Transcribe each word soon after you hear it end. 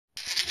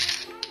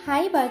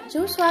हाय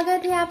बच्चों,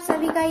 स्वागत है आप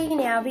सभी का एक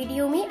नया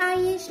वीडियो में।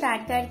 आइए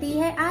स्टार्ट करती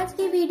है आज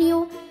की वीडियो।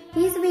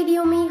 इस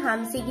वीडियो में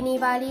हम सीखने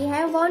वाली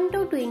है 1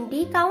 to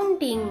 20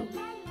 काउंटिंग।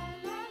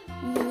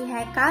 ये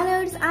है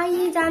कलर्स।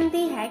 आइए जानते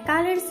हैं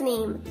कलर्स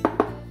नेम।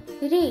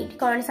 रेड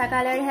कौन सा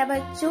कलर है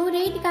बच्चों?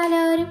 Red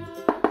colour.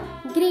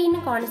 ग्रीन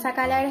कौन सा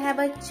कलर है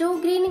बच्चों?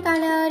 Green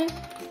colour.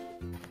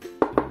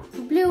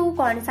 ब्लू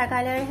कौन सा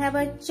कलर है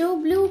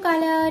बच्चों? Blue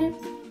colour.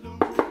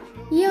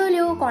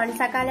 येलो कौन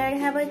सा कलर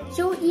है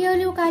बच्चों?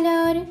 Yellow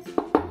colour.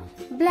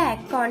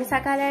 ब्लैक कौन सा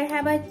कलर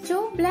है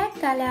बच्चों? Black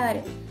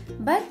colour.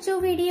 बच्चों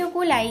वीडियो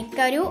को लाइक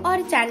करो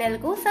और चैनल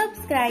को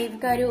सब्सक्राइब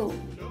करो।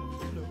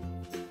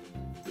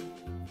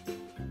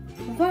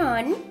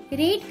 1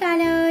 red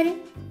colour.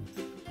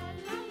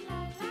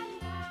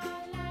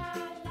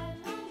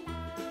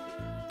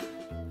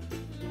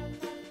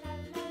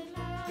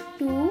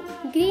 2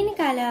 green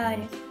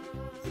colour.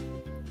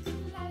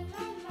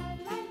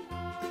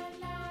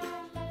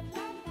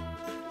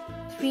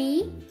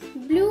 3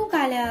 blue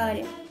color.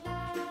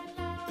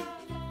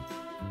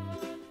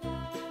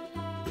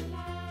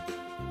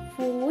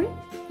 4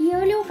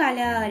 yellow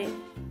color.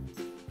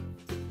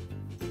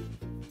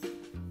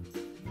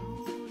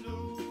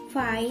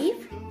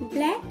 5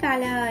 black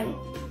color.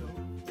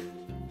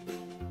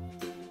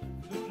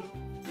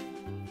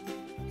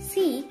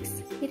 6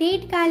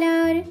 red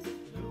color.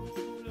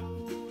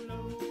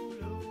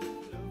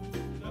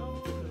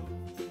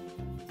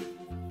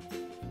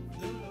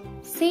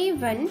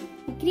 7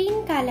 green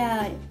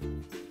color.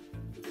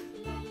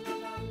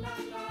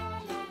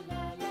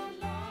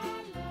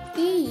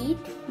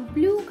 8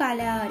 blue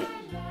color.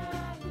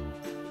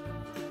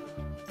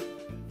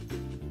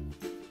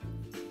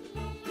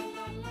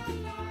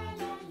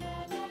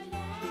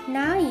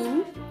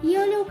 9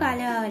 yellow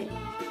color.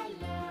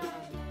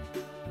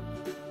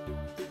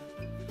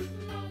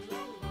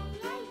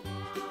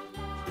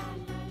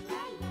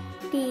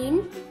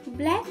 10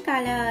 black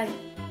color.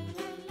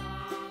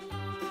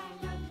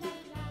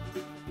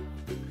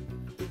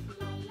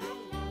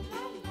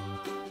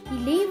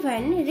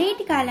 11 red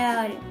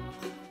color.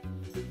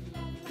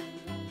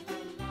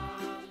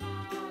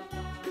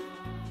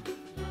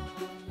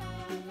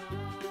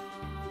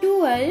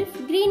 12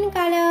 green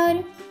color.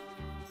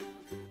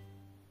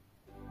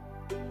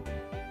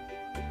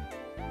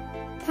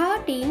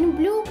 13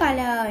 blue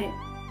color.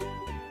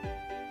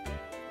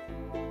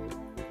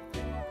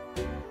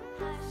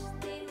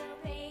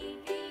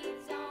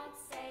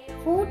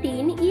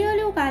 14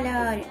 yellow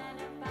color.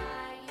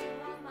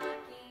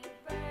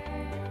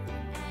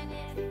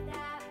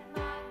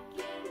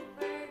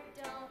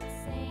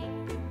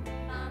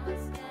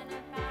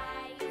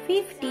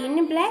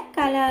 15 black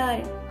color.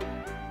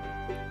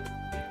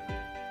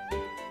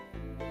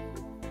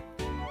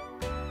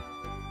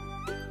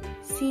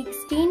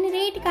 16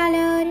 red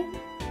color.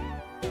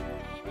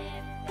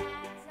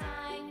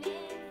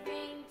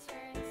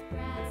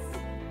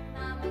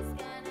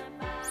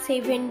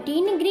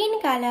 17 green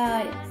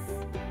color.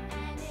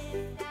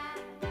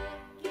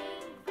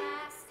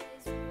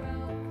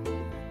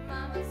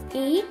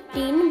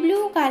 18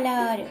 blue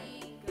color.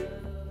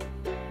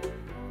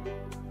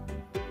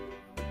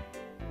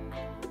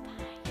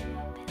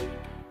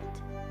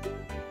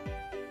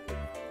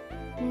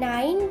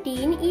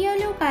 19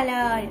 yellow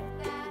color.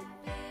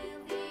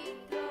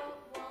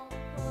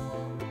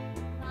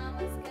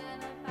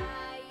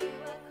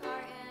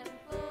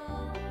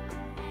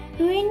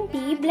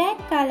 20 black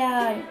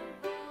color.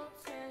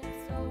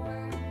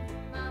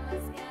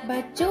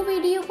 बच्चों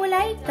video को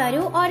like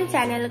करो और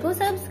channel को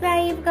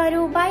subscribe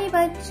करो। Bye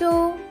बच्चों।